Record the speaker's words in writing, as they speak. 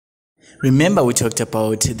Remember, we talked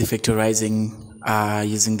about the factorizing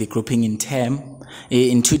using the grouping in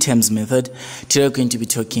two terms method. Today we're going to be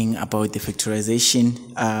talking about the factorization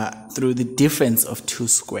through the difference of two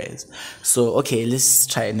squares. So okay, let's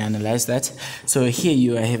try and analyze that. So here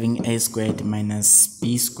you are having a squared minus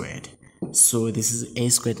b squared. So this is a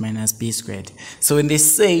squared minus b squared. So when they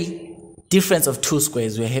say difference of two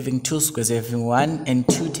squares, we're having two squares. We're having 1 and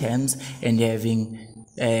 2 terms, and you're having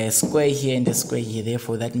a square here and a square here,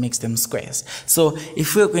 therefore that makes them squares. So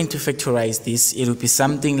if we're going to factorize this, it will be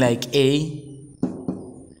something like a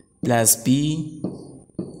plus b,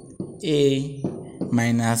 a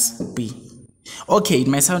minus b. Okay, it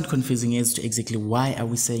might sound confusing as to exactly why are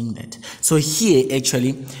we saying that. So here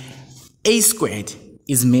actually a squared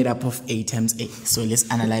is made up of a times a. So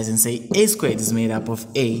let's analyze and say a squared is made up of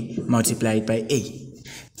a multiplied by a.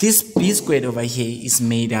 This b squared over here is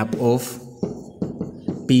made up of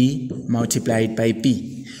b multiplied by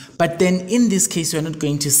b. But then in this case, we're not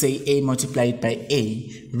going to say a multiplied by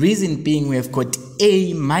a. Reason being, we have got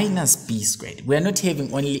a minus b squared. We are not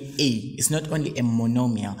having only a. It's not only a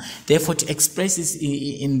monomial. Therefore, to express this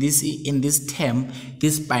in this term,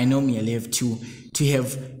 this binomial, you have to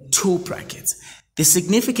have two brackets. The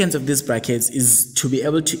significance of these brackets is to be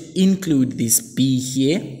able to include this b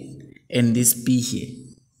here and this b here.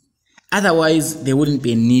 Otherwise, there wouldn't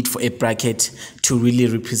be a need for a bracket to really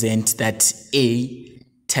represent that a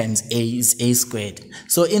times a is a squared.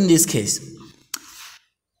 So in this case,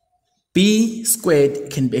 b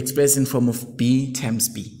squared can be expressed in form of b times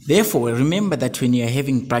b. Therefore, remember that when you are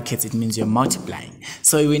having brackets, it means you're multiplying.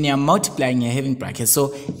 So when you're multiplying, you're having brackets.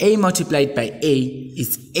 So a multiplied by a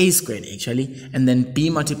is a squared actually, and then b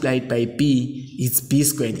multiplied by b is b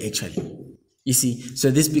squared actually. You see,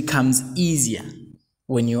 so this becomes easier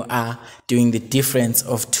when you are doing the difference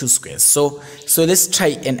of two squares. So let's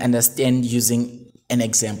try and understand using an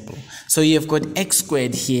example. So you have got x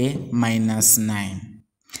squared here minus 9.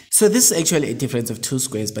 So this is actually a difference of two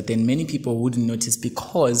squares, but then many people wouldn't notice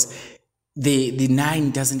because the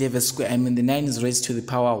 9 doesn't have a square. I mean, the 9 is raised to the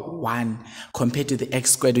power of 1 compared to the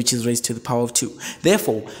x squared, which is raised to the power of 2.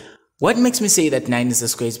 Therefore, what makes me say that 9 is a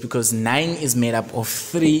square is because 9 is made up of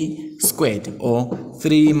 3 squared, or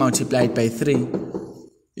 3 multiplied by 3.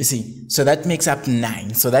 You see, so that makes up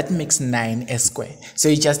 9. So that makes 9 a square. So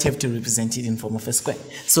you just have to represent it in form of a square.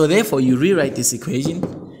 So therefore, you rewrite this equation,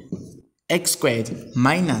 x squared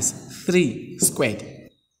minus 3 squared,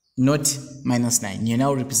 not minus 9. You're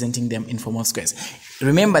now representing them in form of squares.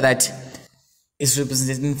 Remember that it's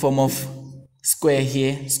represented in form of square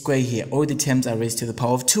here, square here. All the terms are raised to the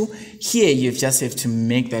power of 2. Here, you just have to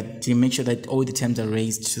make sure that all the terms are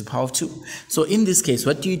raised to the power of 2. So in this case,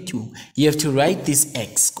 what do? You have to write this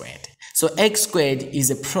x squared. So x squared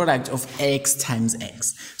is a product of x times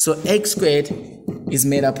x. So x squared is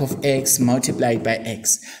made up of x multiplied by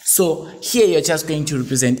x. So here, you're just going to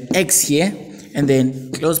represent x here, and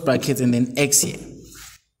then close brackets, and then x here.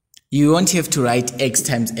 You won't have to write x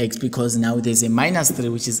times x because now there's a minus 3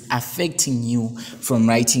 which is affecting you from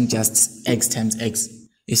writing just x times x.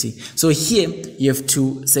 You see, so here you have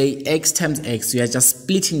to say x times x. You are just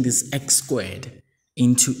splitting this x squared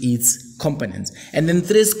into its components, and then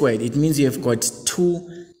 3 squared, it means you have got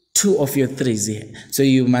two of your 3's here. So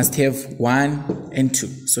you must have 1 and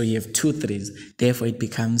 2. So you have 2 3's. Therefore, it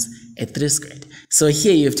becomes a 3 squared. So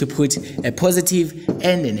here you have to put a positive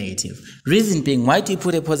and a negative. Reason being, why do you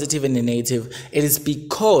put a positive and a negative? It is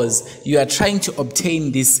because you are trying to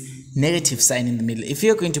obtain this negative sign in the middle. If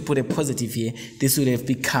you're going to put a positive here, this would have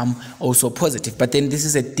become also positive. But then this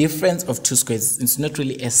is a difference of two squares. It's not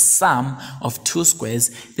really a sum of two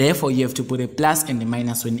squares. Therefore, you have to put a plus and a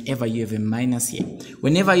minus whenever you have a minus here.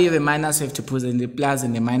 Whenever you have a minus, you have to put in the plus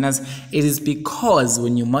and the minus. It is because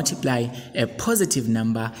when you multiply a positive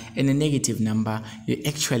number and a negative number, you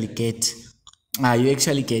actually get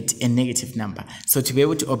a negative number. So to be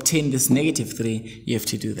able to obtain this negative 3, you have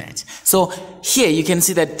to do that. So here you can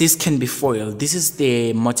see that this can be FOIL. This is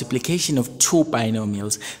the multiplication of two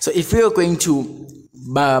binomials. So if we are going to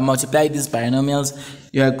multiply these binomials,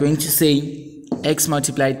 you are going to say x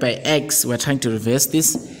multiplied by x. We're trying to reverse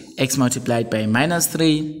this. X multiplied by minus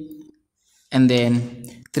 3, and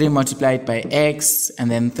then 3 multiplied by x, and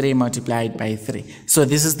then 3 multiplied by 3. So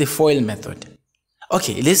this is the FOIL method.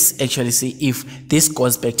 Okay, let's actually see if this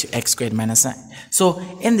goes back to x squared minus 9. So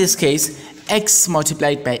in this case, x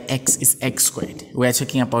multiplied by x is x squared. We're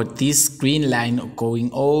talking about this green line going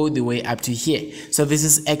all the way up to here. So this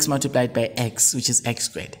is x multiplied by x, which is x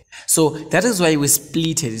squared. So that is why we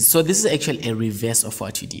split it. So this is actually a reverse of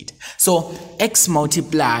what you did. So x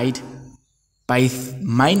multiplied by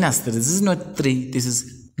minus 3. This is not 3, this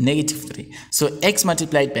is negative 3. So x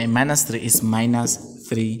multiplied by minus 3 is minus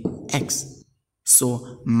 3x.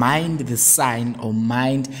 So mind the sign or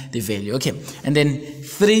mind the value. Okay, and then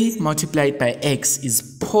 3 multiplied by x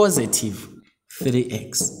is positive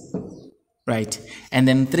 3x. Right, and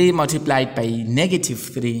then 3 multiplied by negative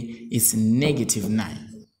 3 is negative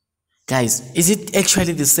 9. Guys, is it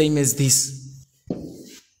actually the same as this?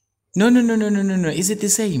 No. Is it the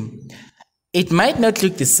same? It might not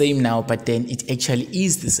look the same now, but then it actually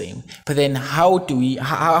is the same. But then what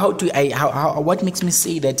makes me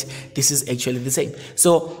say that this is actually the same?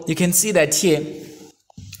 So you can see that here,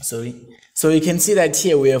 so you can see that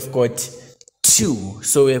here we have got 2.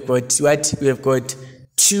 So we have got what? We have got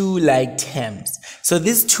 2 like terms. So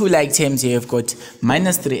these 2 like terms here, you've got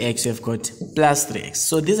minus 3x, you've got plus 3x.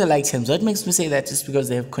 So these are like terms. What makes me say that is because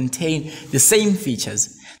they have contained the same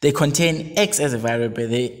features. They contain x as a variable.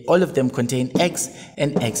 All of them contain x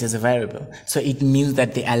and x as a variable. So it means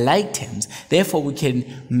that they are like terms. Therefore, we can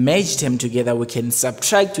merge them together. We can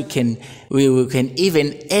subtract. We can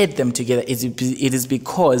even add them together. It is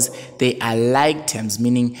because they are like terms,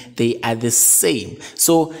 meaning they are the same.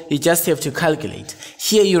 So you just have to calculate.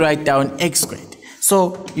 Here you write down x squared.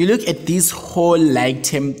 So you look at this whole like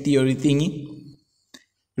term theory thingy.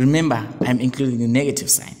 Remember, I'm including the negative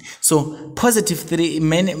sign. So negative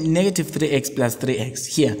 3x plus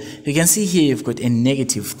 3x. Here, you can see here you've got a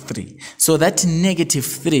negative 3. So that negative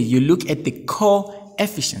 3, you look at the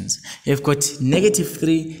coefficients. You've got negative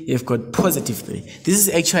 3, you've got positive 3. This is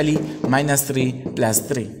actually minus 3 plus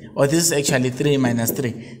 3. Or this is actually 3 minus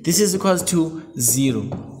 3. This is equals to 0.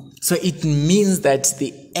 So it means that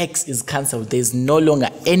the x is cancelled. There's no longer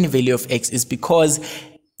any value of x. It's because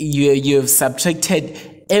you have subtracted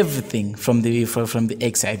everything from the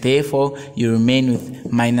x side. Therefore, you remain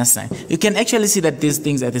with minus sign. You can actually see that these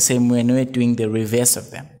things are the same when we're doing the reverse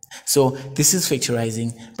of them. So this is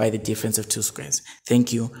factorizing by the difference of two squares.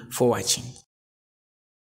 Thank you for watching.